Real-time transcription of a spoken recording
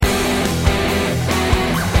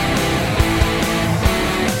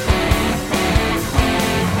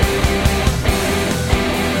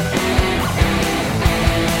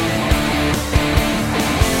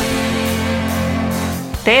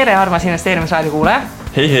Tere, armas investeerimisraadio kuulaja.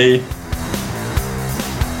 Hei.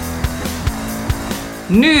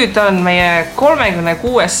 Nüüd on meie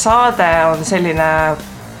 36. saade on selline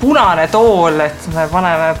punane tool, et me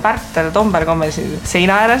paneme Pärtel Tomberkommel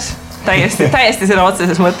seina ääres, täiesti selle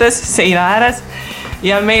otseses mõttes seina ääres.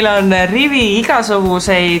 Ja meil on rivi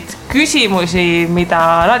igasuguseid küsimusi,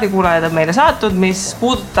 mida raadiokuulajad on meile saatnud, mis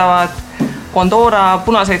puudutavad Bondora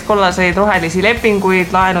punaseid, kollaseid, rohelisi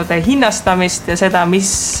lepinguid, laenude hinnastamist ja seda,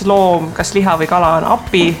 mis loom, kas liha või kala on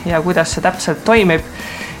api ja kuidas see täpselt toimib.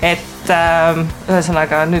 Et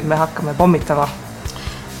ühesõnaga nüüd me hakkame pommitama.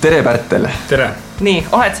 Tere, Pärtel. Tere. Nii,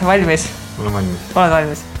 oled sa valmis? Olen valmis. Oled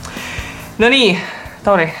valmis. No nii,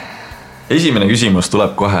 Tauri. Esimene küsimus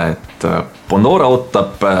tuleb kohe, et Bondora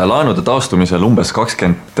ootab laenude taastumisel umbes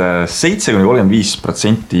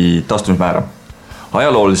 27–35% taastumismäära.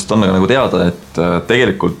 Ajalooliselt on aga nagu teada, et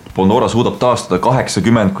tegelikult Bondora suudab taastada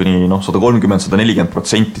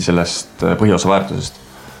 80–130–140% sellest põhiosa väärtusest.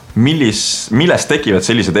 Millest tekivad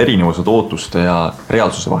sellised erinevused ootuste ja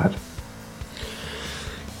reaalsuse vahel?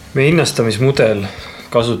 Meie hinnastamismudel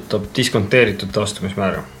kasutab diskonteeritud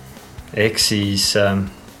taastumismäära. Ehk siis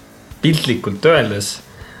piltlikult öeldes,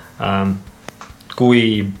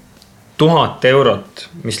 kui 1000 eurot,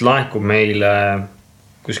 mis laekub meile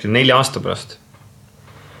kuskil 4 aasta pärast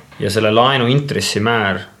ja selle laenu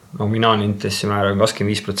intressimäär, nominaalne intressimäär on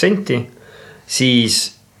 25%,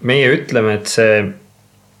 siis meie ütleme, et see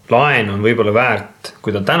laen on võib-olla väärt,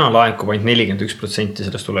 kui ta täna laekub ainult 41%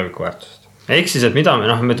 sellest tuleviku väärtusest. Ehk siis, et mida me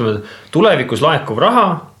ütleme, tulevikus laekuv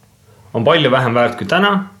raha on palju vähem väärt kui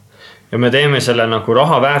täna ja me teeme selle nagu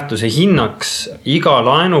raha väärtuse hinnaks iga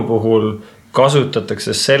laenu puhul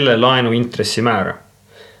kasutatakse selle laenu intressimäära.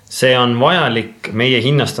 See on vajalik meie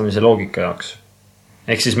hinnastamise loogika jaoks.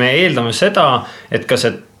 Ehk siis me eeldame seda, et kas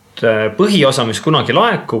põhiosa, mis kunagi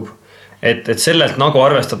laekub, et sellelt nagu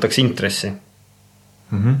arvestatakse intressi.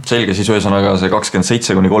 Selge, siis ühesõnaga see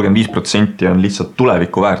 27–35% on lihtsalt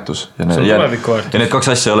tuleviku väärtus. Ja need kaks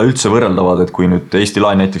asja ei ole üldse võrreldavad, et kui nüüd Eesti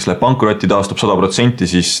laen näiteks läheb pankrotti, taastub 100%,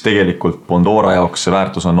 siis tegelikult Bondora jaoks see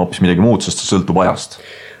väärtus on hoopis midagi muud, sest see sõltub ajast.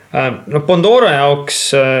 No Bondora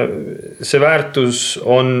jaoks see väärtus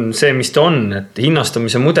on see, mis ta on, et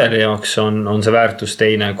hinnastamise mudeli jaoks on see väärtus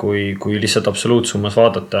teine, kui lihtsalt absoluutsummas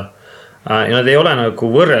vaadata. Ja nad ei ole nagu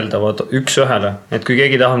võrreldavad üks ühele, et kui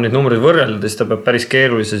keegi tahab neid numbreid võrrelda, siis ta peab päris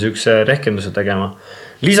keerulise sükse rehkenduse tegema.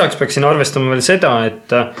 Lisaks peaksin arvestama veel seda,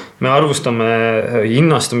 et me arvustame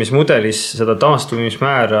hinnastamismudelis seda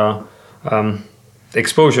taastumismäära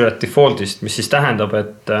exposure at defaultist, mis siis tähendab,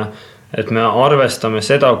 et me arvestame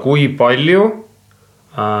seda, kui palju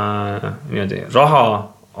raha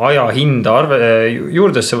aja hinda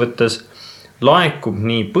juurdesse võttes laekub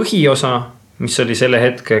nii põhiosa, mis oli selle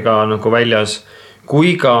hetkega nagu väljas,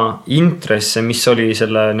 kui ka intresse, mis oli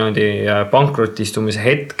selle pankrotistumise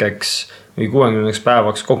hetkeks või 60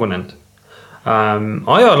 päevaks kogunenud.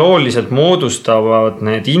 Ajalooliselt moodustavad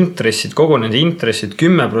need intressid, kogunenud intressid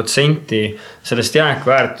 10% sellest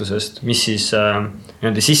jääkväärtusest, mis siis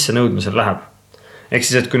sisse nõudmisel läheb. Ehk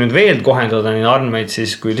siis, et kui nüüd veel kohendada neid andmeid,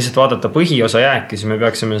 siis kui lihtsalt vaadata põhiosa jääki, siis me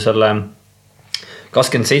peaksime selle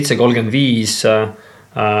 27–35%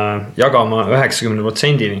 jagama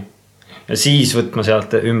 90%-ni ja siis võtma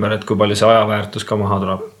sealt ümber, et kui palju see ajaväärtus ka maha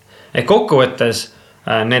tuleb. Ehk kokkuvõttes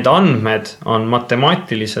need andmed on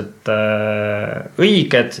matemaatiliselt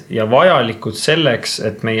õiged ja vajalikud selleks,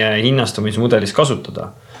 et meie hinnastamismudelis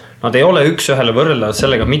kasutada. Nad ei ole üks ühele võrreldavad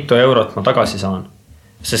sellega, mitu eurot ma tagasi saan.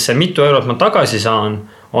 Sest see mitu eurot ma tagasi saan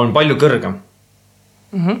on palju kõrgem.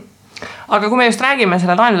 Aga kui me just räägime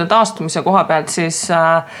selle laenude taastumise koha pealt, siis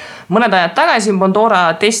mõned ajad tagasi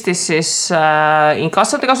Bondora testis siis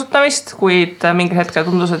inkassode kasutamist, kuid mingil hetkel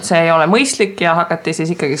tundus, et see ei ole mõistlik ja hakati siis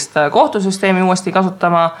ikkagist kohtusüsteemi uuesti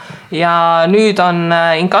kasutama ja nüüd on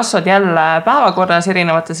inkassod jälle päevakorras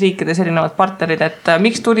erinevates riikides, erinevad partnerid, et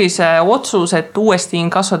miks tuli see otsus, et uuesti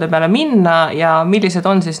inkassode peale minna ja millised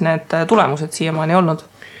on siis need tulemused siiamaani olnud?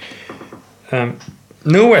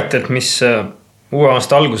 Nõueted, mis uue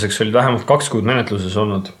aasta alguseks olid vähemalt 2 kuud menetluses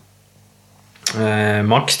olnud.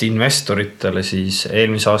 Maksti investoritele siis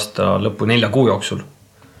eelmise aasta lõpu 4 kuu jooksul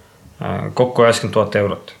kokku 90 000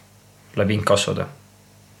 eurot läbi inkassode.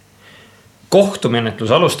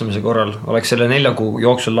 Kohtumenetluse alustamise korral oleks selle 4 kuu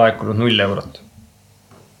jooksul laekunud 0 eurot.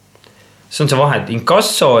 See on see vahet.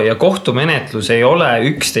 Inkasso ja kohtumenetlus ei ole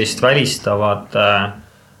üksteist välistavad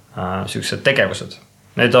sellised tegevused.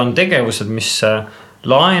 Need on tegevused, mis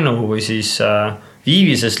laenu või siis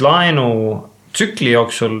viivises laenu tsükli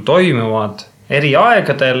jooksul toimuvad eri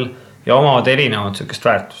aegadel ja omavad erinevad sellist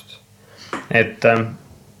väärtust. Et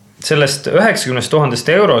sellest 90 000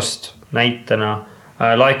 eurost näitena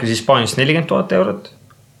laikus Hispaaniast 40 000 eurot,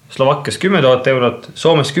 Slovakkias 10 000 eurot,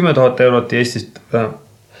 Soomes 10 000 eurot ja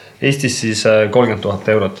Eestis siis 30 000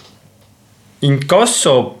 eurot.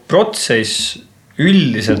 Inkasso protsess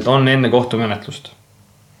üldiselt on enne kohtumenetlust.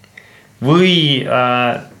 Või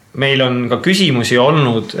meil on ka küsimusi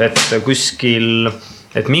olnud, et kuskil,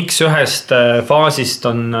 et miks ühest faasist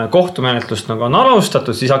on kohtumenetlust nagu on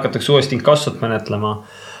alustatud, siis hakatakse uuesti inkassot menetlema.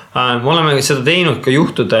 Me oleme seda teinud ka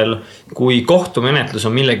juhtudel, kui kohtumenetlus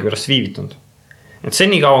on millegi pärast viivitunud. Et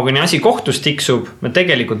senikaua, kuni asi kohtus tiksub, me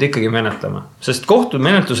tegelikult ikkagi menetleme. Sest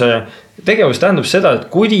kohtumenetluse tegevus tähendab seda, et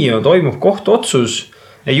kuni toimub kohtuotsus,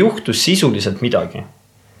 ei juhtu sisuliselt midagi.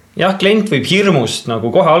 Jah, klient võib hirmust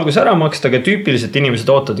nagu kohe algus ära maksta, aga tüüpiliselt inimesed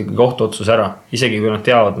ootavad ikkagi kohtuotsus ära, isegi kui nad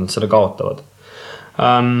teavad, nad selle kaotavad.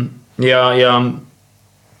 Ja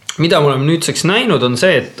mida me oleme nüüdseks näinud on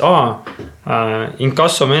see, et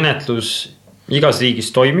inkasso menetlus igas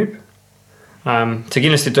riigis toimib. See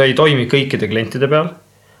kindlasti ei toimi kõikide klientide peal.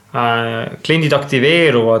 Kliendid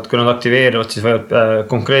aktiveeruvad, kui nad aktiveeruvad, siis võivad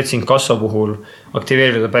konkreetse inkasso puhul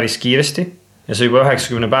aktiveerida päris kiiresti. Ja see juba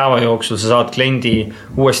 90 päeva jooksul sa saad kliendi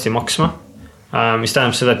uuesti maksma, mis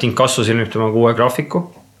tähendab seda, et inkasso silmib temaga uue graafiku.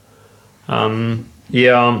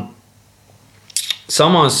 Ja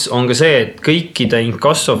samas on ka see, et kõikide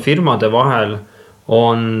inkasso firmade vahel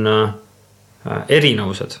on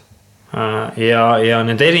erinevused. Ja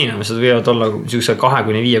need erinevused võivad olla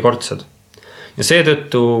 2-5 kordsed. Ja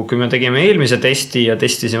seetõttu, kui me tegime eelmise testi ja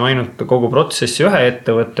testisime ainult kogu protsessi ühe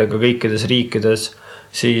ettevõttega kõikides riikides,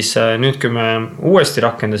 siis nüüd, kui me uuesti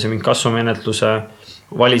rakendasime inkasso menetluse,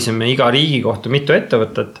 valisime iga riigi kohta mitu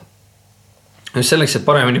ettevõtet. Just selleks, et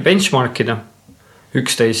paremini benchmarkida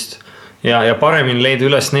 11 ja paremini leida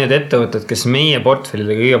üles need ettevõtted, kes meie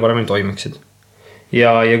portfellidega kõige paremini toimiksid.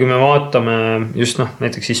 Ja kui me vaatame just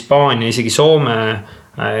näiteks Hispaania, isegi Soome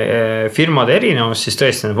firmade erinevus, siis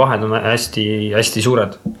tõesti need vahed on hästi, hästi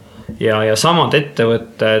suured. Ja samad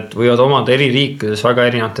ettevõtted võivad omada eri riikides väga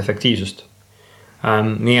erinevat efektiivsust.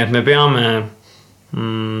 Nii et me peame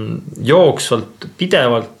jooksvalt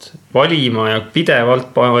pidevalt valima ja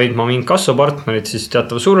pidevalt hoidma inkasso partnerid siis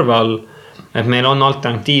teatava surve all, et meil on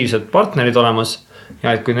alternatiivsed partnerid olemas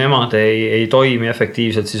ja et kui nemad ei toimi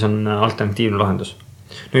efektiivselt, siis on alternatiivne lahendus.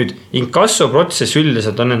 Nüüd, inkasso protsess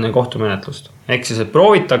üldiselt on enne kohtumenetlust. Ehk siis, et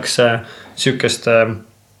proovitakse sükeste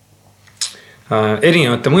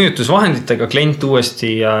erinevate mõjutusvahenditega klient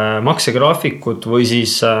uuesti maksegraafikut või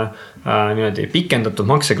siis pikendatud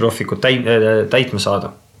maksegraafikut täitma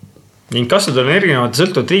saada. Inkassod on erinevad,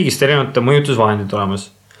 sõltuvalt riigist erinevate mõjutusvahendid olemas.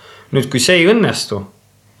 Nüüd, kui see ei õnnestu,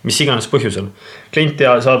 mis iganes põhjusel, klient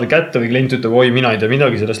saada kätte või klient ütleb, oi, mina ei tea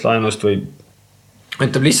midagi sellest laenust või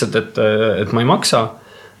ütleb lihtsalt, et ma ei maksa,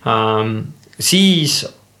 siis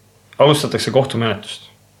alustatakse kohtumenetlust.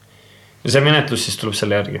 Ja see menetlus siis tuleb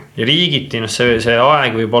selle järgi. Ja riigiti see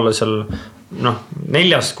aeg võib olla seal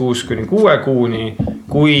 4 kuust kuni 6 kuuni,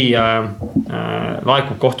 kui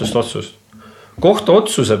laekub kohtust otsust.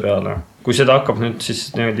 Kohtuotsuse peale, kui seda hakkab nüüd siis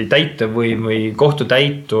täitev või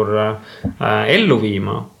kohtutäitur ellu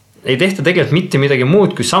viima, ei tehta tegelikult mitte midagi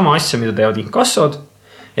muud kui sama asja, mida teevad inkassod,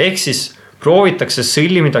 ehk siis proovitakse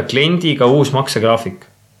sõlmida kliendiga uus maksegraafik.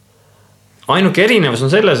 Ainuke erinevus on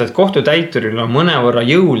selles, et kohtutäituril on mõnevõrra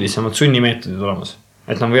jõulisemad sunnimeetodid olemas.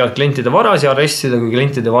 Et nad võivad klientide varasi arestida, kui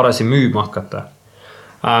klientide varasi müüma hakata.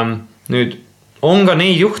 Nüüd on ka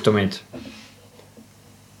neid juhtumeid,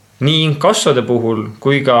 nii inkassode puhul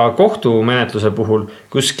kui ka kohtumenetluse puhul,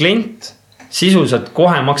 kus klient sisuliselt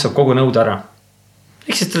kohe maksab kogu nõud ära.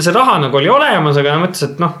 Ehk siis tal see raha nagu oli olemas, aga mõtles,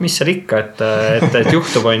 et mis see ikka, et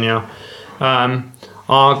juhtub on ju.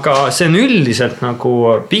 Aga see on üldiselt nagu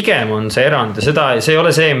pigem on see erand ja see ei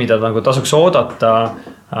ole see, mida nagu tasuks oodata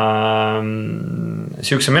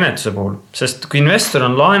sihukese menetluse puhul. Sest kui investor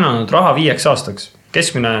on laenanud raha 5 aastaks,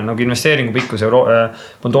 keskmine nagu investeeringu pikkus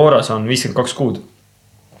Pandoras on 52 kuud,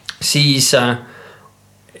 siis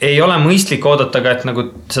ei ole mõistlik oodata ka, et nagu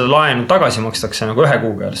seda laenu tagasi makstakse nagu 1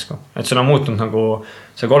 kuuga järsku. Et sul on muutunud nagu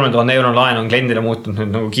see 3000 € laen on kliendile muutunud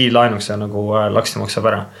nüüd nagu kiirlaenuks ja nagu laksti maksab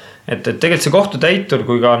ära. Et tegelikult see kohtutäitur,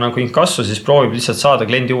 kui ka nagu inkasso, siis proovib lihtsalt saada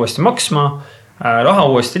kliendi uuesti maksma, raha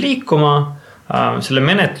uuesti liikuma. Selle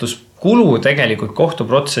menetluskulu tegelikult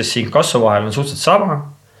kohtuprotsessi inkasso vahel on suhteliselt sama.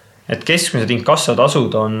 Et keskmised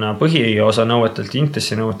inkassotasud on põhiosa nõuetelt,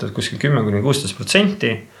 intressi nõuetelt kuskil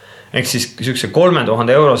 10-16%. Ehk siis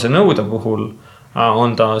 3000 € nõude puhul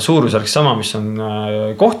on ta suurusjärk sama, mis on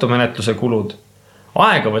kohtumenetluse kulud.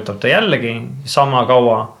 Aega võtab ta jällegi sama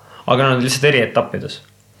kaua, aga nad on lihtsalt eri etappides.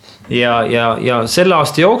 Ja selle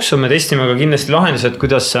aasta jooksul me testime ka kindlasti lahendused,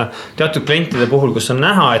 kuidas teatud klientide puhul, kus on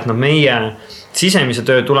näha, et meie sisemise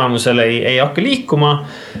töö tulemusel ei hakka liikuma.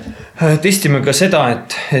 Testime ka seda,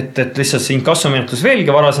 et lihtsalt see inkassomenetlus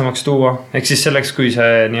veelgi varasemaks tuua. Ehk siis selleks, kui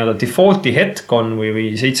see nii-öelda defaulti hetk on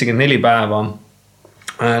või 74 päeva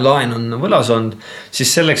laen on võlas olnud,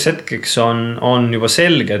 siis selleks hetkeks on juba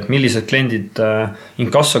selge, et millised kliendid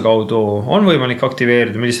inkasso kaudu on võimalik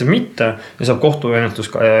aktiveerida, millised mitte ja saab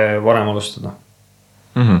kohtumenetlus varem alustada.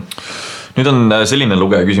 Nüüd on selline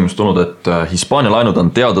lugeja küsimus tulnud, et Hispaania laenud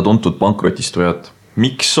on teada-tuntud pankrotistujad.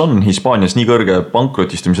 Miks on Hispaanias nii kõrge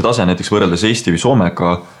pankrotistumise tase näiteks võrreldes Eesti või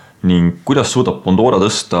Soomega ning kuidas suudab Bondora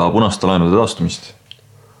tõsta punaste laenude taastumist?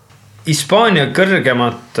 Hispaania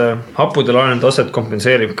kõrgemat happude laenude taset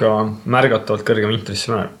kompenseerib ka märgatavalt kõrgem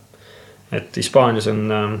intressimäär. Et Hispaanias on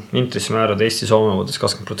intressimäärad Eesti Soome võttes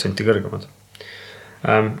 20% kõrgemad.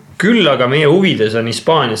 Küll aga meie huvides on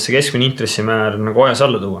Hispaanias see keskmine intressimäär nagu ajas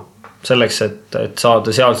alla tuua. Selleks, et saada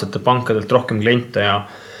sealsete pankadelt rohkem kliente ja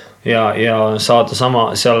saada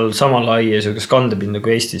sama laia kandepinda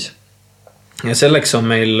kui Eestis. Ja selleks on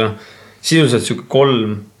meil sisuliselt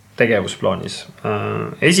 3 tegevusplaanis.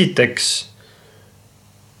 Esiteks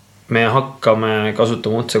me hakkame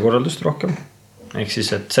kasutama otsekorraldust rohkem. Ehk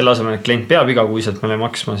siis, et selle asemel, et klient peab igakuiselt meile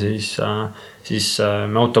maksma, siis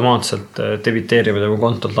me automaatselt debiteerime tema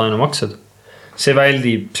kontolt laenumaksed. See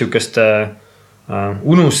väldib sihukeste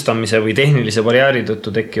unustamise või tehnilise barjääri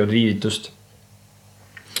tõttu tekkivad viivitust.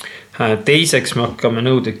 Teiseks me hakkame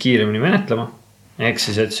nõudeid kiiremini menetlema. Ehk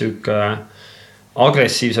siis, et sihuke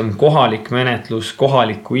agressiivsem kohalik menetlus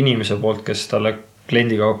kohaliku inimese poolt, kes talle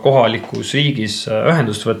kliendiga kohalikus riigis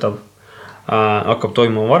ühendust võtab, hakkab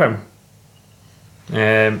toimuma varem.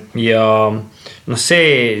 Ja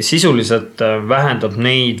see sisuliselt vähendab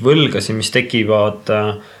neid võlgasi, mis tekivad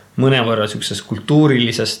mõnevõrra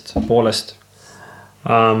kultuurilisest poolest.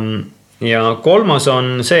 Ja kolmas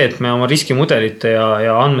on see, et me oma riskimudelite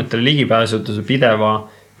ja andmetele ligipääsutuse pideva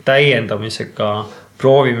täiendamisega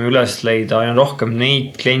proovime üles leida aina rohkem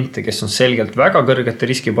neid kliente, kes on selgelt väga kõrgete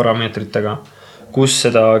riskiparameetritega, kus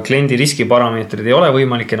seda kliendi riskiparameetrid ei ole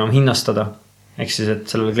võimalik enam hinnastada. Ehk siis, et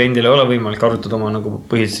sellele kliendile ei ole võimalik arvutada oma nagu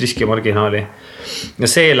põhilist riskimarginaali. Ja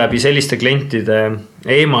see läbi selliste klientide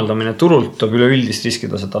eemaldamine turult toob üleüldist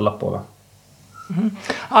riskitaset allapoole.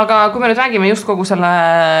 Aga kui me nüüd räägime just kogu selle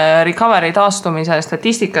recovery taastumise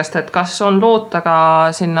statistikast, et kas on loota ka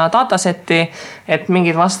sinna dataseti, et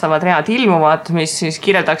mingid vastavad read ilmuvad, mis siis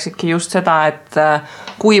kirjeldaksidki just seda, et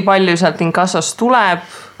kui palju sealt inkassost tuleb,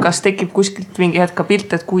 kas tekib kuskilt mingi hetk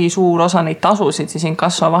pilt, et kui suur osa neid tasusid siis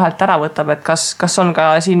inkasso vahelt ära võtab, et kas on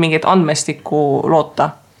ka siin mingit andmestikku loota?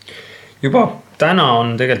 Juba täna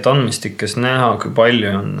on tegelikult andmestikes näha, kui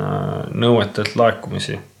palju on nõuetelt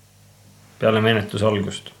laekumisi peale menetluse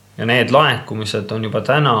algust. Ja need laekumised on juba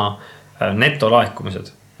täna netolaekumised.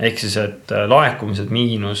 Ehk siis, et laekumised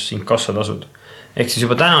miinus inkassotasud. Ehk siis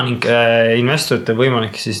juba täna on investorite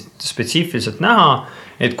võimalik siis spetsiifiliselt näha,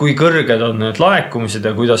 et kui kõrged on need laekumised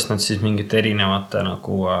ja kuidas nad siis mingite erinevate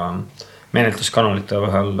nagu menetluskanalite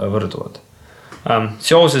vahel võrduvad.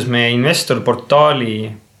 Seoses meie investorportaali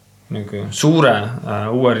nagu suure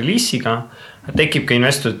uue reliisiga tekib ka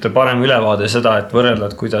investorite parem ülevaade seda, et võrrelda,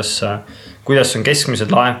 et kuidas on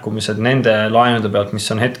keskmised laekumised nende laenude pealt,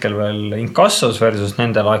 mis on hetkel veel inkassos versus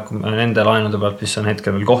nende laenude pealt, mis on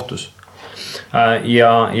hetkel veel kohtus.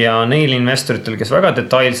 Ja neil investoritel, kes väga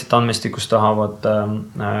detailselt andmestikust tahavad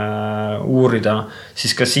uurida,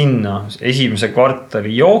 siis ka sinna esimese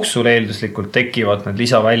kvartali jooksul eelduslikult tekivad need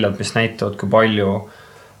lisaväljad, mis näitavad, kui palju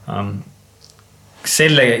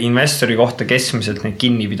selle investori kohta keskmiselt neid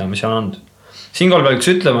kinnipidamisi on olnud. Siinkohal peaks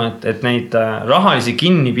ütlema, et neid rahalisi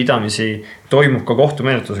kinnipidamisi toimub ka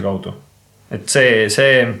kohtumenetluse kaudu. Et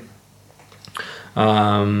see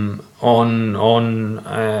on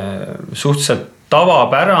suhteliselt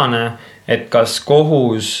tavapärane, et kas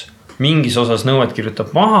kohus mingis osas nõuet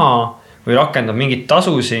kirjutab maha või rakendab mingit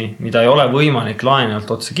tasusi, mida ei ole võimalik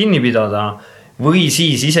laenajalt otse kinni pidada, või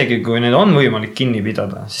siis isegi kui need on võimalik kinni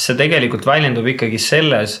pidada, siis see tegelikult väljendub ikkagi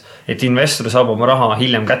selles, et investor saab oma raha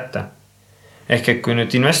hiljem kätte. Ehk et kui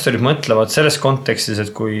nüüd investorid mõtlevad selles kontekstis,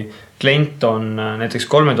 et kui klient on näiteks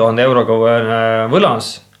 3000 euroga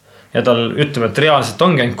võlas ja tal ütleme, et reaalselt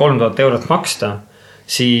ongi ainult 3000 eurot maksta,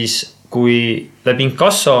 siis kui läbi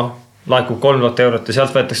inkasso laekub 3000 eurot ja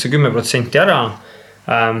sealt võetakse 10% ära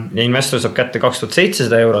ja investor saab kätte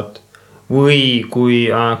 2700 eurot, või kui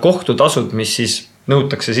kohtutasud, mis siis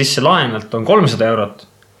nõutakse sisse laenalt, on 300 eurot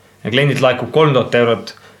ja kliendid laekub 3000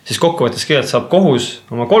 eurot, siis kokkuvõttes kõigepealt saab kohus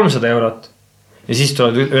oma 300 eurot ja siis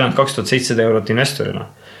tulevad ülejäänud 2700 eurot investorile.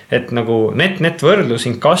 Et nagu net võrdlus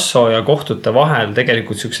inkasso ja kohtute vahel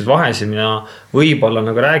tegelikult sellised vahesid, mida võib-olla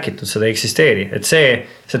nagu räägitud, seda ei eksisteeri. Et see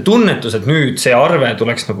tunnetus, et nüüd see arve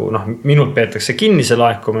tuleks nagu, minult peetakse kinni see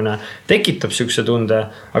laekumine, tekitab sellise tunde,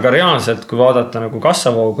 aga reaalselt, kui vaadata nagu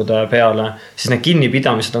kassavoogude peale, siis need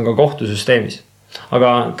kinnipidamised on ka kohtusüsteemis.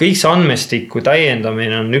 Aga kõik see andmestiku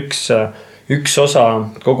täiendamine on üks osa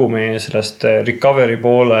kogu meie sellest recovery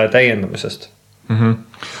poole täiendamisest.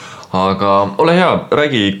 Aga ole hea,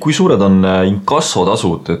 räägi, kui suured on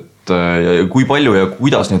inkassotasud, et kui palju ja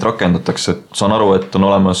kuidas neid rakendatakse, et saan aru, et on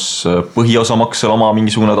olemas põhiosa-maksel oma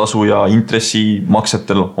mingisugune tasu ja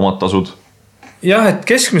intressimaksetel omad tasud? Jah, et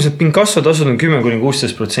keskmiselt inkassotasud on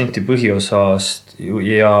 10-16% põhiosast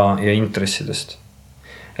ja intressidest.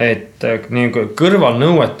 Et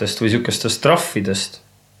kõrvalnõuetest või sihukestest traffidest,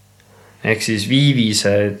 ehk siis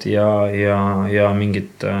viivised ja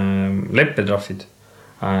mingid leppetrahvid,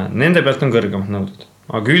 nende pealt on kõrgemad nõudud.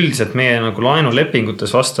 Aga üldiselt meie nagu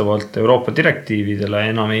laenulepingutes vastavalt Euroopa direktiividele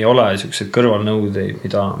enam ei ole selliseid kõrvalnõudeid,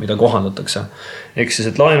 mida kohandatakse. Ehk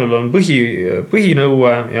siis, et laenul on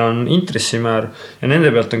põhinõue ja on intressimäär ja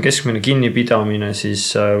nende pealt on keskmine kinnipidamine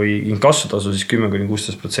siis, või inkassotasu siis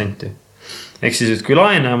 10-16%. Ehk siis, et kui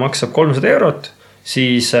laenaja maksab 300 eurot,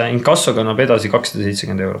 siis inkasso kannab edasi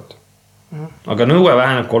 270 eurot. Aga nõue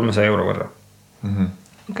väheneb 300 euro võrra.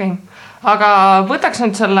 Okei. Aga võtaks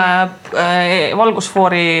nüüd selle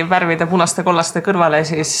valgusfoori värvide punaste kollaste kõrvale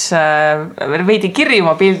siis veidi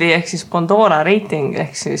kirjuma pildi ehk siis Bondora rating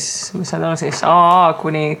ehk siis, mis on siis AA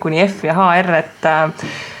kuni F ja HR, et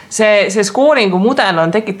see skooringu mudel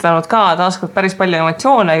on tekitanud ka taaskord päris palju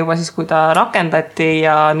emotsioone juba siis, kui ta rakendati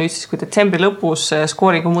ja nüüd siis, kui detsembri lõpus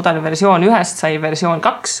skooringu mudeli versioon 1 sai versioon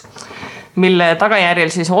 2, mille tagajärjel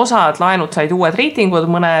siis osad laenud said uued reitingud,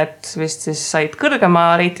 mõned vist siis said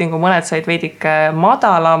kõrgema reitingu, mõned said veidike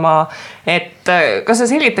madalama. Et kas sa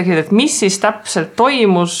selgitaksid, et mis siis täpselt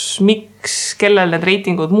toimus, miks, kellel need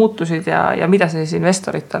reitingud muutusid ja mida see siis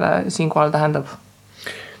investoritele siinkohal tähendab?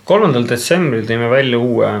 3. detsembril tõime välja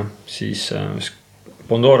uue siis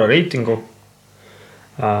Bondora reitingu,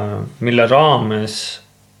 mille raames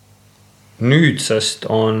nüüdsest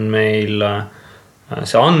on meil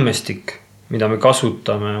see andmestik, mida me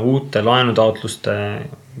kasutame uute laenutaotluste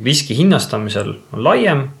riski hinnastamisel, on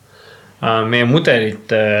laiem. Meie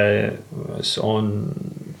mudelites on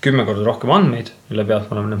 10 korda rohkem andmeid, mille pealt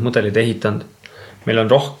me oleme need mudelid ehitanud. Meil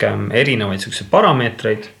on rohkem erinevaid selliseid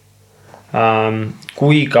parameetreid,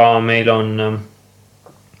 kui ka meil on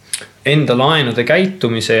enda laenude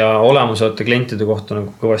käitumise ja olemusvate klientide kohta nagu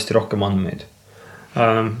kõvasti rohkem andmeid.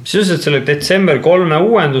 Sisuliselt selle detsember 3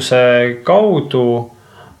 uuenduse kaudu,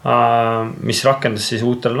 mis rakendas siis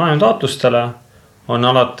uutele laenutaotlustele, on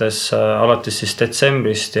alates siis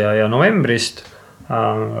detsembrist ja novembrist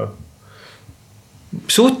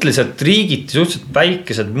suhteliselt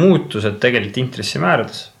väikesed muutused tegelikult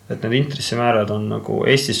intressimäärades. Et need intressimäärad on nagu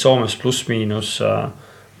Eestis, Soomes pluss miinus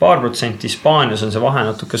paar protsenti, Hispaanias on see vahe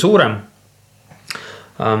natuke suurem.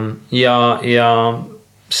 Ja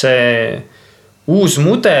see uus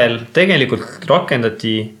mudel tegelikult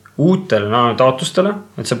rakendati uutele laenutaotlustele,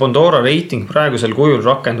 et see Bondora reiting praegusel kujul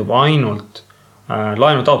rakendub ainult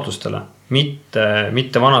laenutaotlustele,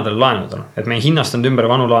 mitte vanadele laenudele, et me ei hinnastanud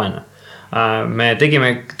ümber vanu laene. Me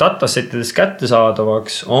tegime datasettides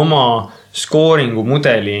kättesaadavaks oma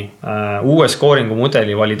uue skooringu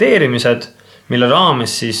mudeli valideerimised, mille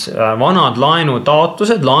raames siis vanad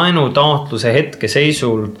laenutaotluse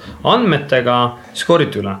hetkeseisul andmetega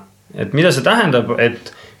skooriti üle. Et mida see tähendab,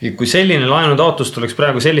 et kui selline laenutaotlus tuleks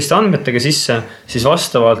praegu selliste andmetega sisse, siis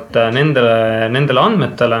vastavalt nendele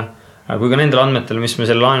andmetele, kui ka nendele andmetele, mis me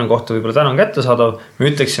selle laenu kohta võib-olla täna on kättesaadav, me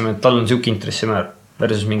ütleksime, et tal on siuke intressimäär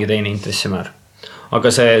versus mingi teine intressimäär. Aga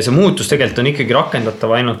see muutus tegelikult on ikkagi rakendatav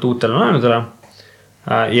ainult uutele laenudele.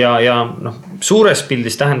 Ja suures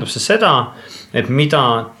pildis tähendab see seda, et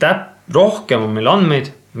mida rohkem on meil andmeid,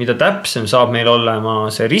 mida täpsem saab meil olema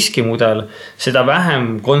see riskimudel, seda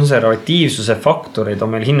vähem konservatiivsuse faktoreid on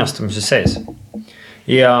meil hinnastamises sees.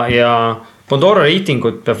 Ja Bondora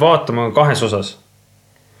reitingut peab vaatama kahes osas.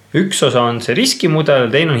 Üks osa on see riskimudel,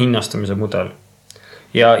 teine on hinnastamise mudel.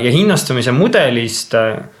 Ja hinnastamise mudelist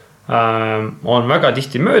on väga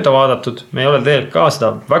tihti mööda vaadatud. Me ei ole tegelikult ka seda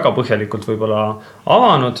väga põhjalikult võib-olla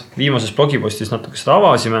avanud. Viimases blogipostis natuke seda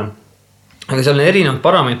avasime. Aga seal on erinevad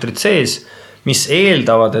parameetrid sees, mis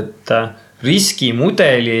eeldavad, et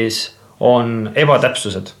riskimudelis on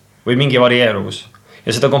ebatäpsused või mingi varieeruvus.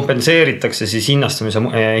 Ja seda kompenseeritakse siis hinnastamise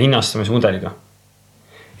mudeliga.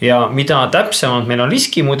 Ja mida täpsemalt meil on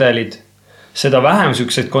riskimudelid, seda vähem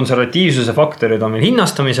selliseid konservatiivsuse faktorid on meil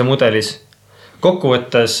hinnastamise mudelis.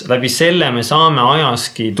 kokkuvõttes läbi selle me saame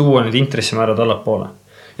ajaski tuua need intressimäärad allapoole.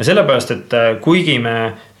 Ja sellepärast, et kuigi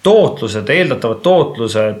me tootlused, eeldatavad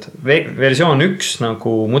tootlused versioon 1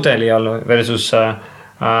 nagu mudeli all versus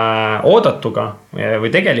oodatuga või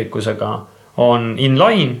tegelikkusega on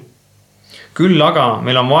inline, küll aga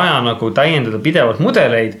meil on vaja nagu täiendada pidevalt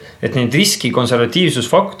mudeleid, et neid riski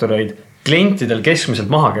konservatiivsusfaktoreid klientidel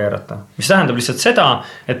keskmiselt maha keerata. Mis tähendab lihtsalt seda,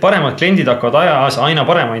 et paremad kliendid hakkavad ajas aina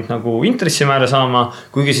paremaid nagu intressimäära saama,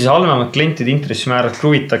 kuigi siis halvemad klientide intressimäärad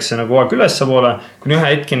kruvitakse nagu aeg ülesse poole, kuni ühe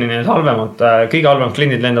hetkeni need kõige halvemad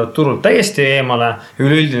kliendid lendavad turult täiesti eemale ja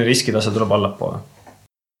üleüldine riskitase tuleb allapoole.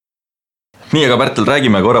 Nii, aga Pärtel,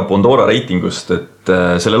 räägime korra Bondora reitingust, et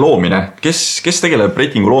selle loomine, kes tegeleb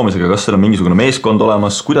reitingu loomisega, kas seal on mingisugune meeskond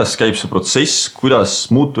olemas, kuidas käib see protsess,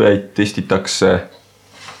 kuidas muutujaid testitakse?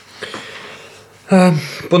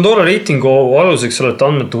 Bondora reitingu aluseks olete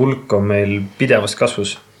andmete hulk on meil pidevas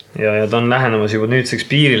kasvus ja ta on lähenemas juba nüüdseks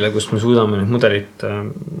piirile, kus me suudame need mudelit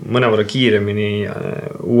mõnevõrra kiiremini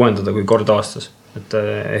uuendada kui kord aastas. Et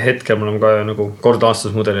hetkel me oleme ka nagu kord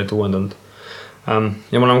aastas mudelit uuendanud. Ja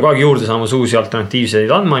me oleme ka juurde saamas uusi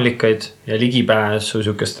alternatiivseid andmeallikaid ja ligipääsu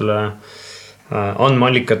sükestele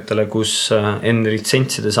andmeallikatele, kus enne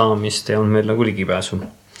litsentside saamist ei olnud meil nagu ligipääsu.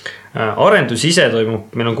 Arendus ise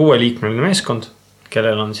toimub, meil on 6-liikmeline meeskond,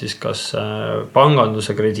 kellel on siis kas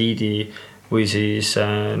panganduse krediidi või siis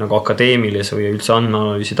nagu akadeemilise või üldse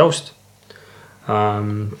andmeanalüüsi taust,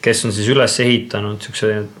 kes on siis üles ehitanud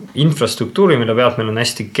sükse infrastruktuuri, mille pealt meil on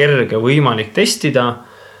hästi kerge võimalik testida,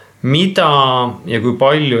 mida ja kui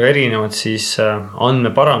palju erinevad siis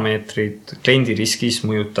andmeparameetrid kliendiriskis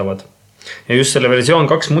mõjutavad. Ja just selle versioon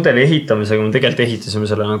 2 mudeli ehitamisega me tegelikult ehitasime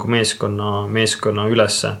selle nagu meeskonna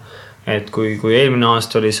ülesse. Et kui eelmine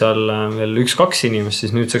aasta oli seal veel 1-2 inimest,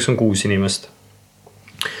 siis nüüdseks on 6 inimest.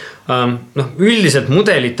 Üldiselt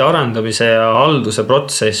mudelite arendamise ja halduse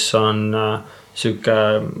protsess on süke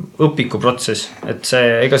õpiku protsess, et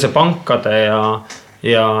ega see pankade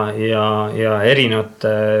ja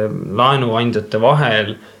erinevate laenuandjate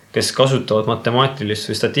vahel, kes kasutavad matemaatilist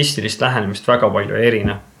või statistilist lähenemist väga palju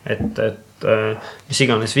erine. Et mis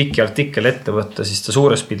iganes Wiki artikkel ette võtta, siis ta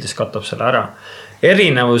suures pildis katab selle ära.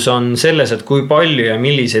 Erinevus on selles, et kui palju ja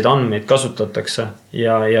milliseid andmeid kasutatakse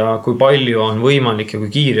ja kui palju on võimalik ja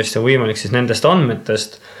kui kiiresti on võimalik siis nendest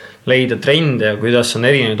andmetest leida trende ja kuidas on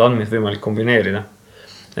erinevaid andmeid võimalik kombineerida.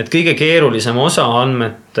 Et kõige keerulisem osa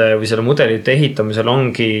andmete või selle mudelite ehitamisel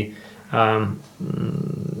ongi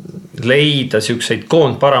leida siukseid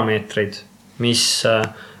koondparameetreid, mis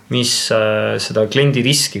seda kliendi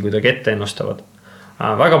riski kuidagi ette ennustavad.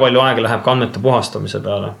 Väga palju aega läheb ka andmete puhastamise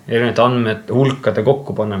peale, erinevate andmete hulkade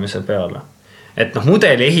kokkupanemise peale. Et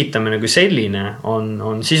mudeli ehitamine kui selline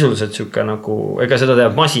on sisuliselt siuke nagu, ega seda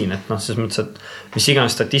teab masin, et selles mõttes, et mis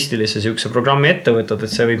iganes statistilise siukse programmi ette võtad, et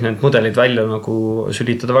see võib need mudelid välja nagu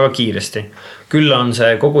sülitada väga kiiresti. Küll on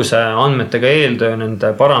see kogu see andmetega eeltöö,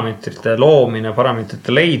 nende parameetrite loomine,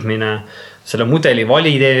 parameetrite leidmine, selle mudeli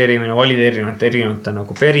valideerimine erinevate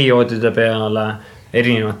nagu perioodide peale,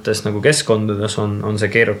 erinevates nagu keskkondades on see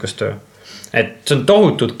keerukas töö. Et see on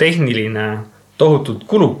tohutult tehniline, tohutult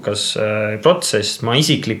kulukas protsess, ma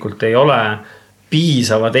isiklikult ei ole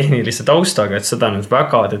piisava tehnilise taustaga, et seda nüüd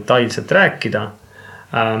väga detailselt rääkida.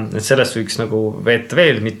 Et sellest võiks nagu veeta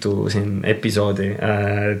veel mitu siin episoodi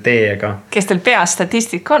teiega. Kes teil peas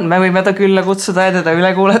statistika on, me võime ta külla kutsuda ja teda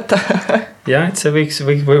üle kuulata. Ja, et see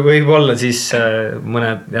võib olla siis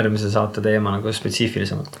mõne järgmise saate teema nagu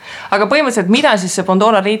spetsiifilisemalt. Aga põhimõtteliselt, mida siis see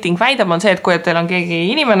Bondora reiting väidab, on see, et kui teil on keegi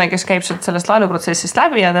inimene, kes käib sellest laenuprotsessist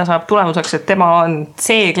läbi ja ta saab tulemuseks, et tema on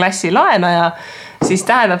C-klassi laenaja, siis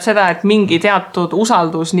tähendab seda, et mingi teatud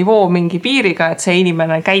usaldusnivoo mingi piiriga, et see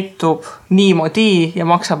inimene käitub niimoodi ja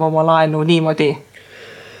maksab oma laenu niimoodi.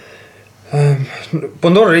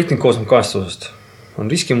 Bondora reiting koosneb 2 osast. On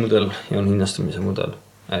riskimudel ja on hinnastamise mudel.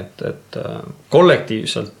 Et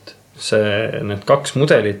kollektiivselt need 2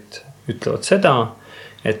 mudelit ütlevad seda,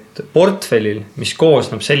 et portfellil, mis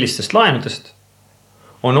koosneb sellistest laenudest,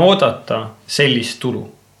 on oodata sellist tulu.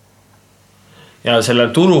 Ja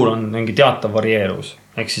sellel turul on mingi teatav varieeruvus.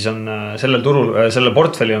 Ehk siis on sellel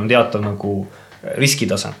portfelli on teatav nagu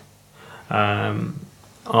riskitase.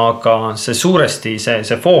 Aga see suuresti,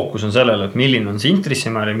 see fookus on sellele, et milline on see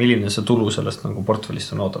intressimäär ja milline see tulu sellest nagu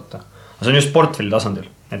portfellist on oodata. See on just portfelli tasandil.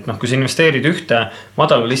 Et kui sa investeerid ühte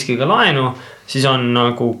madala riskiga laenu, siis on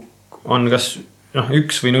kas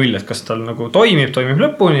 1 või 0, et kas tal nagu toimib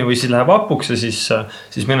lõpuni või siis läheb hapuks ja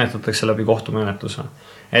siis menetletakse läbi kohtumenetluse.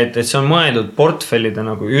 Et see on mõeldud portfellide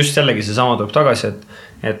nagu just jällegi see sama tuleb tagasi,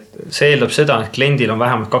 et see eeldab seda, et kliendil on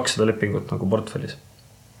vähemalt 200 lepingut nagu portfellis.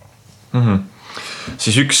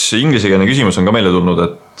 Siis üks inglisekeelne küsimus on ka meile tulnud,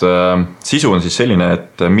 et sisu on siis selline,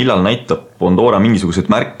 et millal näitab Bondora mingisuguseid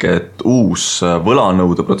märke, et uus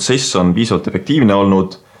võlanõude protsess on piisavalt efektiivne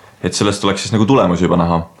olnud, et sellest oleks siis nagu tulemusi juba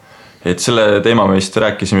näha. Et selle teema me vist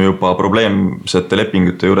rääkisime juba probleemsete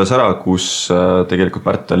lepingute juures ära, kus tegelikult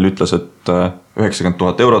Pärtel ütles, et 90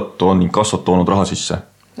 000 eurot on inkassot toonud raha sisse.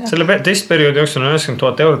 Selle testperioodi jooksul on 90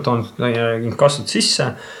 000 eurot toonud inkassot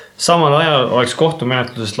sisse, samal ajal oleks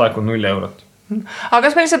kohtumenetlusest laekunud 0 eurot. Aga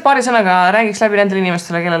kas me lihtsalt paari sõnaga räägiks läbi nendele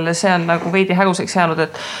inimestele, kellele see on nagu veidi häguseks jäänud,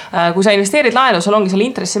 et kui sa investeerid laenu, sul ongi seal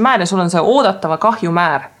intressimäär ja sul on see oodatava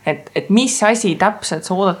kahjumäär, et mis asi täpselt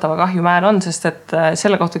see oodatava kahjumäär on, sest et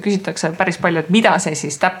selle kohta küsitakse päris palju, et mida see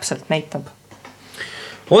siis täpselt näitab?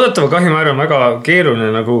 Oodatava kahjumäär on väga keeruline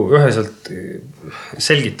nagu üheselt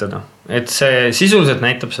selgitada, et see sisuliselt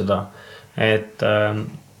näitab seda, et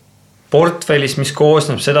portfellis, mis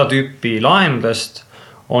koosneb seda tüüpi laenudest,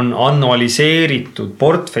 on annualiseeritud,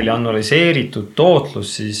 portfelli annualiseeritud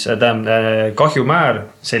tootlus, siis kahjumäär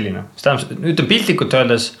selline. Nüüd on piltlikult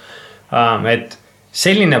öeldes, et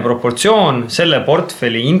selline proportsioon selle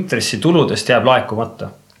portfelli intressituludest jääb laekumata.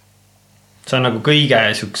 See on nagu kõige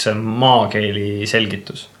sükse maakeeli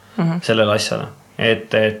selgitus sellele asjale.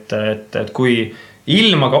 Et kui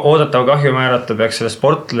ilma oodatava kahjumäärata peaks sellest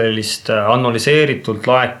portfellist annualiseeritult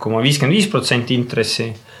laekuma 55%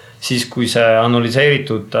 intressi, siis kui see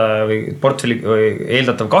annualiseeritud või portfelli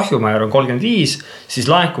eeldatav kahjumäär on 35, siis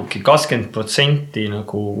laekubki 20%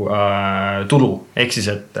 nagu tulu. Ehk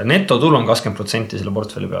siis, et netotulu on 20% selle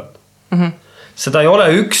portfelli pealt. Seda ei ole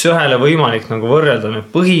üks ühele võimalik nagu võrrelda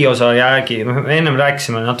nüüd põhiosa jäägi. Me ennem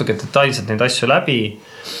rääkisime natuke detailselt neid asju läbi,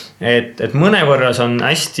 et mõnevõrras on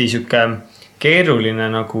hästi süke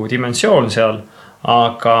keeruline nagu dimensioon seal,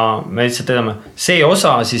 aga me lihtsalt teadame, see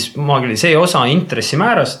osa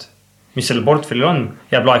intressimäärast, mis selle portfellil on,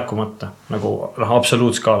 jääb laekumata nagu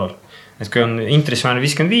absoluutskaalal. Et kui on intressimäär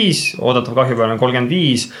 55, oodatav kahjupäev on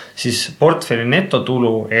 35, siis portfelli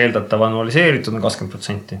netotulu eeldatav annualiseeritud on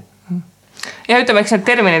 20%. Ja ütleme, eks need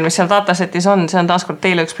terminid, mis seal datasetis on, see on taaskord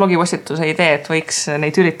teile üks blogipostituse idee, et võiks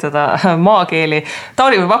neid üritada maakeeli.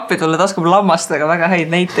 Tauri võib appi tulla taaskord lammastega väga häid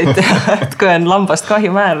näiteid, et kui on lambast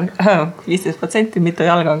kahjumäär 15%, mitu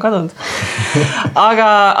jalga on kadunud.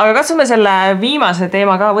 Aga katsume selle viimase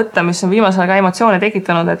teema ka võtta, mis on viimasel ka emotsioone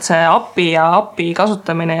tekitanud, et see API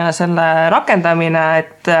kasutamine ja selle rakendamine,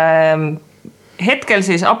 et hetkel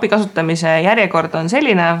siis API kasutamise järjekord on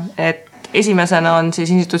selline, et esimesena on siis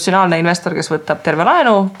institutsionaalne investor, kes võtab terve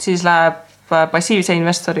laenu, siis läheb passiivse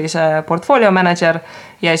investori see portfolio manager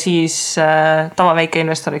ja siis tavaväike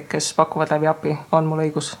investorid, kes pakuvad läbi API. On mul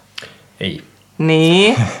õigus? Ei.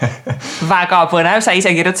 Nii, väga põnev, sa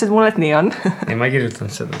ise kirjutasid mulle, et nii on. Ei, ma ei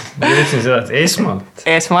kirjutanud seda. Ma kirjutasin seda, et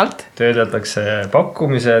esmalt töödeldakse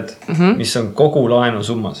pakkumised, mis on kogu laenu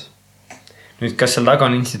summas. Nüüd, kas seal taga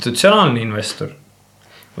on institutsionaalne investor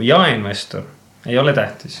või jaeinvestor? Ei ole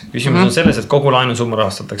tähtis. Küsimus on selles, et kogu laenu summa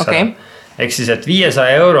rahastatakse ära. Ehk siis, et 500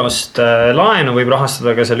 eurost laenu võib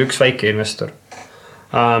rahastada ka seal üks väike investor.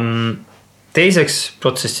 Teiseks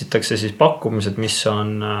protsessitakse siis pakkumised, mis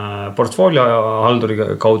on portfolio halduri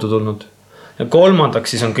kaudu tulnud. Ja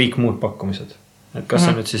kolmandaks siis on kõik muud pakkumised. Et kas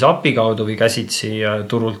on nüüd siis API kaudu või käsitsi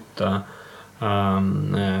turult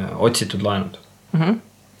otsitud laenud.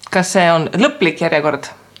 Kas see on lõplik järjekord?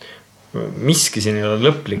 Miski siin ei ole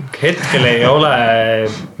lõplik. Hetkel ei ole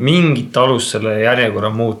mingit alust selle järjekorra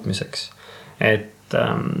muutmiseks. Et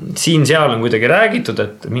siin-seal on kuidagi räägitud,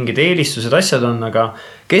 et mingid eelistused asjad on, aga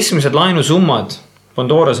keskmised laenusummad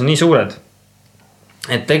Bondoras on nii suured,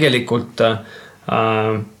 et tegelikult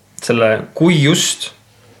kui just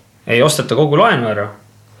ei osteta kogu laenu ära,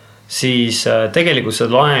 siis tegelikult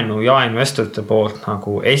seda laenu ja investorite poolt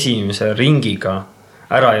nagu esimese ringiga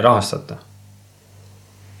ära ei rahastata.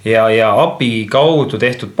 Ja API kaudu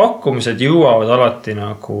tehtud pakkumised jõuavad alati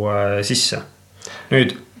nagu sisse.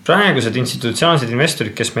 Nüüd praegused institutsionaalsed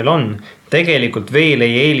investorid, kes meil on, tegelikult veel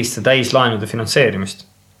ei eelista täislaenude finantseerimist.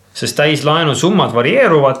 Sest täislaenu summad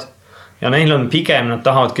varieeruvad ja neil on pigem, nad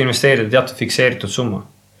tahavad investeerida teatud fikseeritud summa.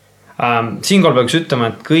 Siinkohal peaks ütlema,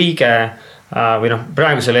 et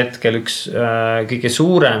praegusel hetkel üks kõige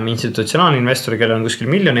suurem institutsionaalne investor, kellel on kuskil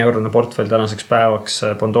 1 000 000 eurone portfell tänaseks päevaks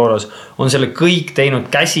Bondoras, on selle kõik teinud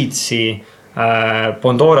käsitsi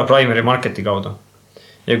Bondora primary marketi kaudu.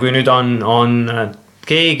 Ja kui nüüd on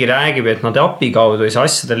keegi räägib, et nad API kaudu ei saa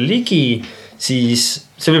asjadele ligi, siis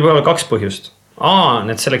see võib olla 2 põhjust. A,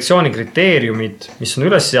 need selektsiooni kriteeriumid, mis on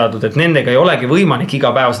üles seatud, et nendega ei olegi võimalik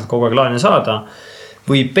igapäevaselt kogu aeg laene saada.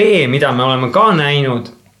 Või B, mida me oleme ka näinud,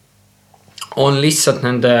 on lihtsalt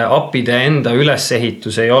nende API-de enda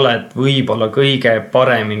ülesehitus ei ole võib-olla kõige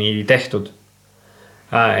paremini tehtud.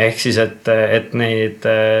 ehk siis, et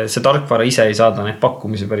see tarkvara ise ei saada neid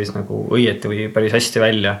pakkumisi päris nagu õieti või päris hästi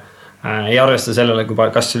välja. Ei arvesta sellele,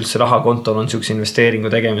 kas üldse rahakontol on niisuguse investeeringu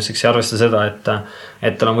tegemiseks, ei arvesta seda,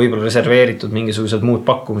 et tal on võib-olla reserveeritud mingisugused muud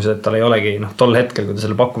pakkumised, et tal ei olegi tol hetkel, kui ta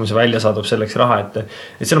selle pakkumise välja saadab selleks raha,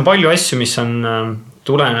 et seal on palju asju, mis on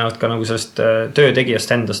tulenevad ka nagu sellest töö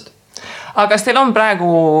tegijast endast. Aga kas teil on praegu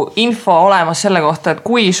info olemas selle kohta, et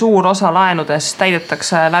kui suur osa laenudest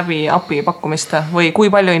täidetakse läbi API pakkumiste või kui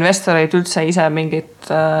palju investoreid üldse ise mingit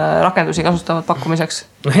rakendusi kasutavad pakkumiseks?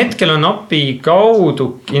 Hetkel on API kaudu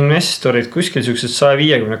investorid kuskil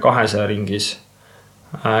 150-200 ringis.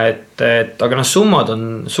 Aga summad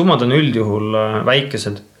on üldjuhul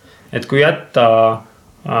väikesed. Et kui jätta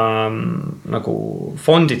nagu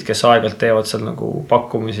fondid, kes aegalt teevad seal nagu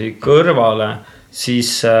pakkumisi kõrvale,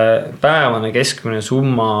 siis päevane keskmine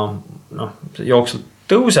summa jooksvalt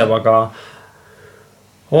tõuseb, aga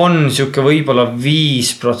on siuke võib-olla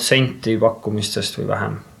 5% pakkumistest või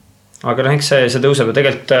vähem. Aga eks see tõuseb ja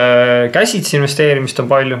tegelikult käsitsi investeerimist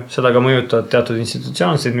on palju, seda ka mõjutavad teatud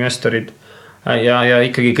institutsionaalsed investorid ja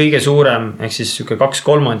ikkagi kõige suurem, ehk siis siuke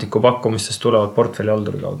 2/3 pakkumistest tulevad portfelli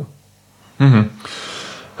halduri kaudu.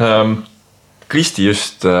 Kristi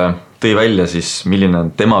just tõi välja siis, milline on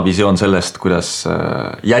tema visioon sellest, kuidas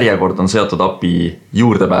järjekord on seotud API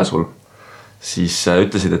juurdepääsul. Siis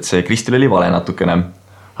ütlesid, et see Kristil oli vale natukene,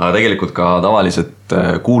 aga tegelikult ka tavalised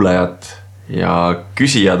kuulajad ja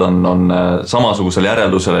küsijad on samasugusele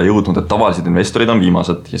järeldusele jõudnud, et tavalised investorid on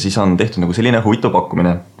viimased ja siis on tehtud nagu selline huvitav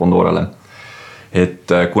pakkumine Bondorale. Et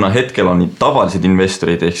kuna hetkel on tavalised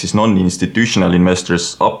investorid ehk siis non-institutional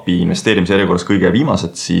investors API investeerimise järjekorras kõige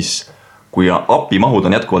viimased, siis kui API mahud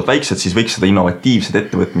on jätkuvalt väiksed, siis võiks seda innovatiivset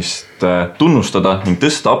ettevõtmist tunnustada ning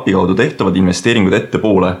tõsta API kaudu tehtavad investeeringud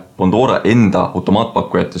ettepoole Bondora enda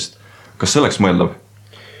automaatpakkujatest. Kas see oleks mõeldav?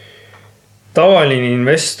 Tavaline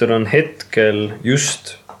investor on hetkel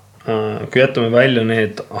just, kui jätame välja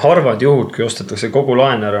need harvad juhud, kui ostetakse kogu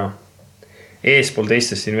laen ära eespool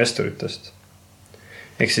teistest investoritest.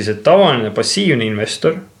 Ehk siis, et tavaline passiivne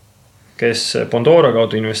investor, kes Bondora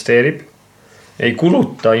kaudu investeerib, ei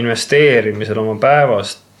kuluta investeerimisel oma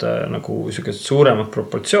päevast nagu suuremat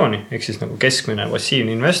proportsiooni, ehk siis nagu keskmine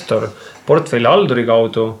passiivne investor portfelli halduri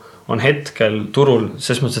kaudu on hetkel turul,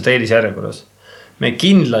 ses mõttes, et eelisjärjekorras. Me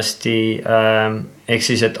kindlasti, ehk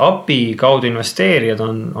siis, et API kaudu investeerijad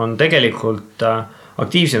on tegelikult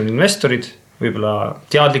aktiivsemad investorid, võib-olla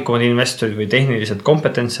teadlikumad investorid või tehniliselt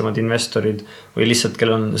kompetentsemad investorid või lihtsalt,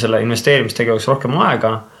 kel on selle investeerimistegevus rohkem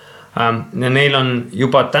aega. Ja neil on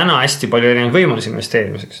juba täna hästi palju erinevaid võimalusi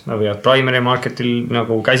investeerimiseks. Nad võivad primary marketil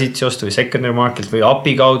nagu käsitsi osta või secondary market või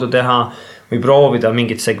API kaudu teha või proovida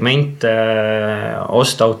mingit segmente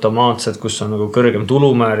osta automaatselt, kus on nagu kõrgem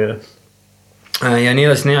tulumäär ja nii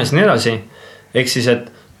edasi. Ehk siis, et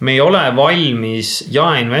me ei ole valmis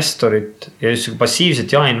jaeinvestorit ja just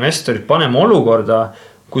passiivset jaeinvestorit panema olukorda,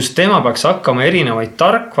 kus tema peaks hakkama erinevaid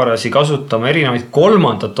tarkvarasi kasutama, erinevaid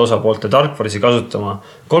kolmandat osapoolte tarkvarasi kasutama.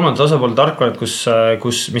 Kolmandat osapoolte tarkvarad,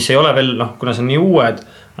 mis ei ole veel, kuna see on nii uued,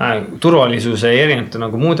 turvalisuse ja erinevate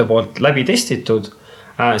nagu muude poolt läbi testitud,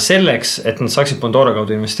 selleks, et nad saaksid Bondora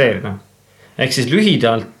kaudu investeerida. Ehk siis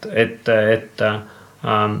lühidalt, et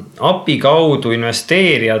API kaudu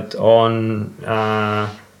investeerijad on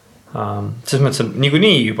selles mõttes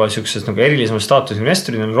niikuinii juba sellises nagu erilisemal staatus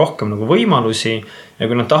investorid on rohkem nagu võimalusi ja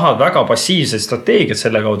kui nad tahavad väga passiivseid strateegiat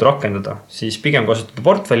selle kaudu rakendada, siis pigem kasutada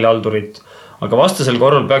portfelli haldurit, aga vastasel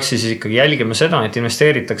korral peaks siis ikkagi jälgima seda, et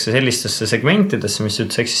investeeritakse sellistesse segmentidesse, mis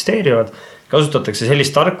üldse eksisteerivad, kasutatakse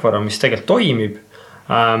sellist tarkvara, mis tegelikult toimib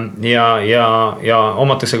ja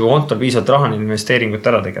omatakse ka kontol piisavalt raha investeeringut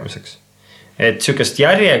ära tegemiseks. Et sükest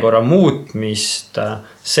järjekorra muutmist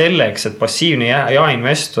selleks, et passiivne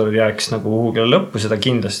jaeinvestor jääks nagu kuhugile lõppu, seda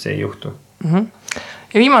kindlasti ei juhtu.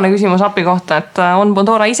 Ja viimane küsimus API kohta, et on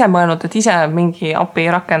Bondora ise mõelnud, et ise mingi API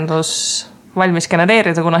rakendus valmis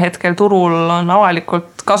genereerida, kuna hetkel turul on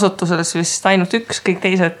avalikult kasutuses vist ainult üks, kõik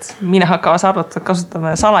teised mina kaasa arvatud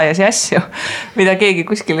kasutame salajasi asju, mida keegi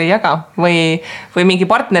kuskil ei jaga või mingi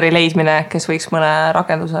partneri leidmine, kes võiks mõne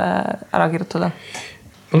rakenduse ära kirjutada?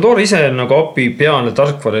 Bondora ise nagu API peale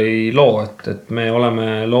tarkvara ei loo, et me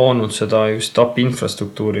oleme loonud seda just API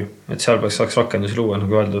infrastruktuuri, et seal saaks rakendusi luua,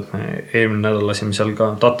 nagu öeldud, me eelmine nädal lasime seal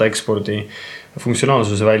ka data ekspordi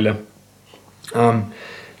funktsionaalsuse välja.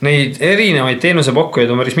 Neid erinevaid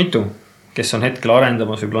teenusepakkujaid on päris mitu, kes on hetkel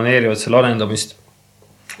arendamas või planeerivad selle arendamist.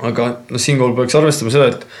 Aga siinkohal peaks arvestama seda,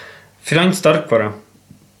 et finantstarkvara,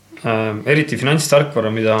 eriti finantstarkvara,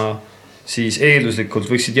 mida siis eelduslikult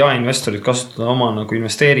võiksid jaeinvestorid kasutada oma nagu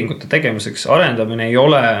investeeringute tegemiseks. Arendamine ei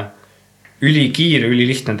ole ülikiire,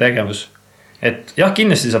 ülilihtne tegevus. et jah,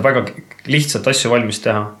 kindlasti saab väga lihtsalt asju valmis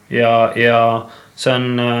teha ja see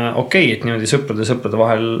on okei, et niimoodi sõprade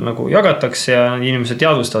vahel nagu jagatakse ja inimesed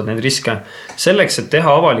teadvustavad neid riske. Selleks, et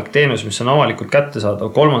teha avalik teenus, mis on avalikult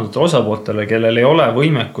kättesaadav kolmandatele osapooltele, kellel ei ole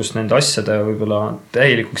võimekust nende asjade võib-olla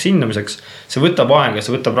täielikuks hindamiseks, see võtab aega,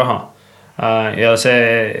 see võtab raha. Ja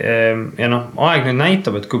aeg nüüd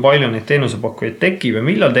näitab, et kui palju neid teenusepakkujaid tekib ja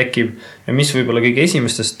millal tekib ja mis võib-olla kõige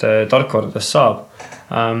esimestest tarkvardest saab.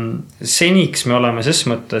 Seniks me oleme ses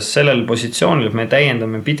mõttes sellel positsioonil, et me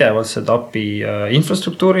täiendame pidevalt seda API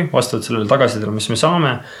infrastruktuuri vastavalt sellele tagasisidele, mis me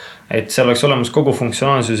saame, et seal oleks olemas kogu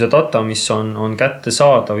funktsionaalsus ja data, mis on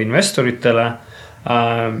kättesaadav investoritele.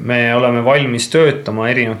 Me oleme valmis töötama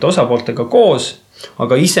erinevate osapooltega koos,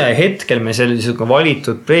 aga ise hetkel me sellisega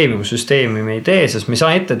valitud premium süsteemi me ei tee, sest me ei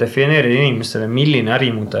saa ette defineerida inimestele,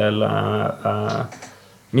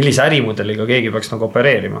 millise ärimudeliga keegi peaks nagu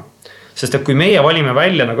opereerima. Sest et kui meie valime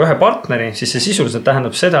välja nagu ühe partneri, siis see sisuliselt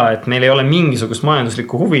tähendab seda, et meil ei ole mingisugust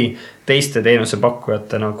majanduslikku huvi teiste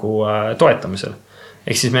teenusepakkujate nagu toetamisel.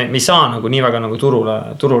 Ehk siis me ei saa nagu nii väga nagu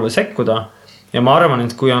turule sekkuda ja ma arvan,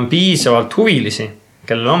 et kui on piisavalt huvilisi,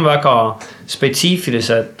 kellel on väga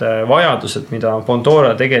spetsiifilised vajadused, mida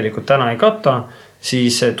Bondora tegelikult täna ei kata,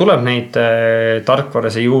 siis tuleb neid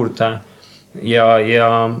tarkvarase juurde ja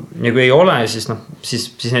kui ei ole, siis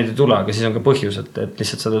neid ei tule, aga siis on ka põhjus, et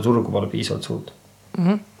lihtsalt seda turgu pole piisavalt suurt.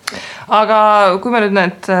 Aga kui me nüüd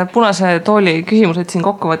need punase tooli küsimused siin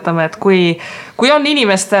kokku võtame, et kui on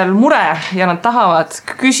inimestel mure ja nad tahavad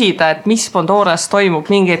küsida, et mis Bondoras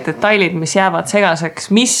toimub, mingid detailid, mis jäävad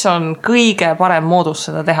segaseks, mis on kõige parem moodus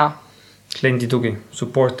seda teha? Kliendi tugi,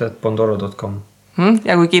 support@bondora.com.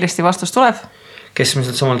 Ja kui kiiresti vastus tuleb?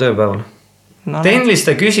 Keskmiselt samal tööpäeval.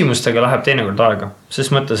 Tehniliste küsimustega läheb teinekord aega,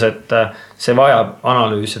 ses mõttes, et see vajab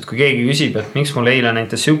analüüs, et kui keegi küsib, et miks mul eile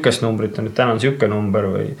näiteks sükest numbrit on, et täna on süke number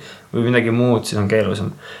või midagi muud, siis on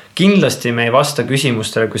keelusam. Kindlasti me ei vasta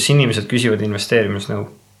küsimustele, kus inimesed küsivad investeerimisnõu.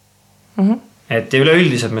 Et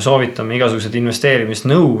üleüldiselt me soovitame igasugused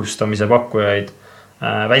investeerimisnõustamise pakkujaid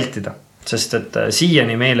vältida, sest et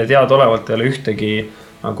siiani meile teadaolevalt ei ole ühtegi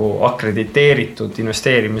nagu akrediteeritud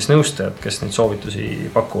investeerimisnõustajad, kes neid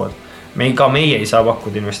soovitusi pakuvad. Ka meie ei saa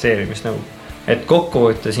pakkuda investeerimisnõu. Et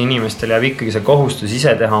kokkuvõttes inimestel jääb ikkagi see kohustus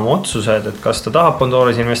ise teha oma otsused, et kas ta tahab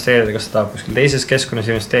Bondoras investeerida, kas ta tahab kuskil teises keskkonnas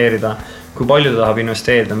investeerida, kui palju ta tahab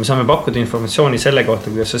investeerida. Me saame pakkuda informatsiooni selle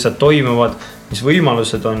kohta, kuidas asjad toimuvad, mis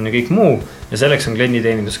võimalused on ja kõik muu. Ja selleks on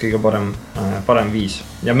klienditeenindus kõige parem viis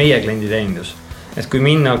ja meie klienditeenindus. Et kui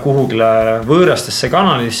minna kuhugile võõrastesse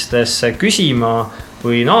kanalistesse küsima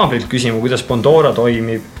või naabrilt küsima, kuidas Bondora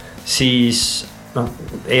toimib, siis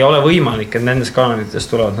ei ole võimalik, et nendes kanalitest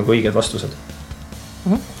tulevad nagu õiged vastused.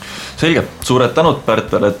 Selge, suured tänud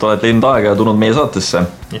Pärtel, et oled leidnud aega ja tulnud meie saatesse.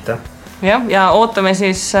 Aitäh. Ja ootame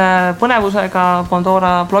siis põnevusega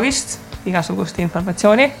Bondora blogist igasugust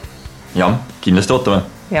informatsiooni. Ja, kindlasti ootame.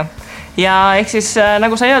 Ja ehk siis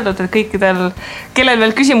nagu sai öeldud, et kõikidel, kellel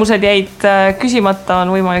veel küsimused jäid küsimata,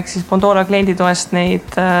 on võimalik siis Bondora klienditoest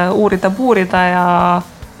neid puurida ja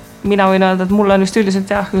mina võin öelda, et mulle on vist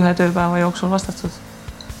üldiselt ühe tööpäeva jooksul vastatud.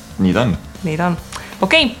 Nii ta on.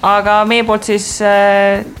 Okei, aga meie poolt siis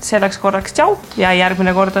selleks korraks tšau ja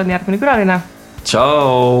järgmine kord on järgmine külaline.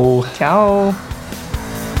 Tšau.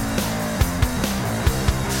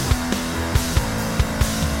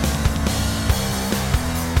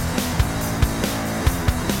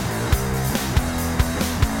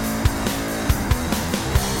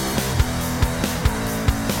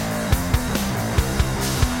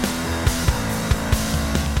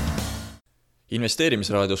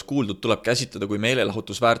 Investeerimisraadios kuuldud tuleb käsitleda kui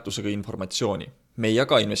meelelahutusväärtusega informatsiooni. Me ei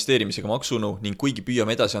jaga investeerimisega maksunõu ning kuigi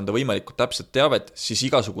püüame edasi anda võimalikult täpset teavet, siis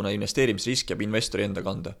igasugune investeerimisrisk jääb investori enda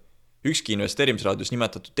kanda. Ükski investeerimisraadios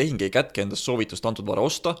nimetatud tehing ei kätke endast soovitust antud vara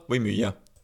osta või müüa.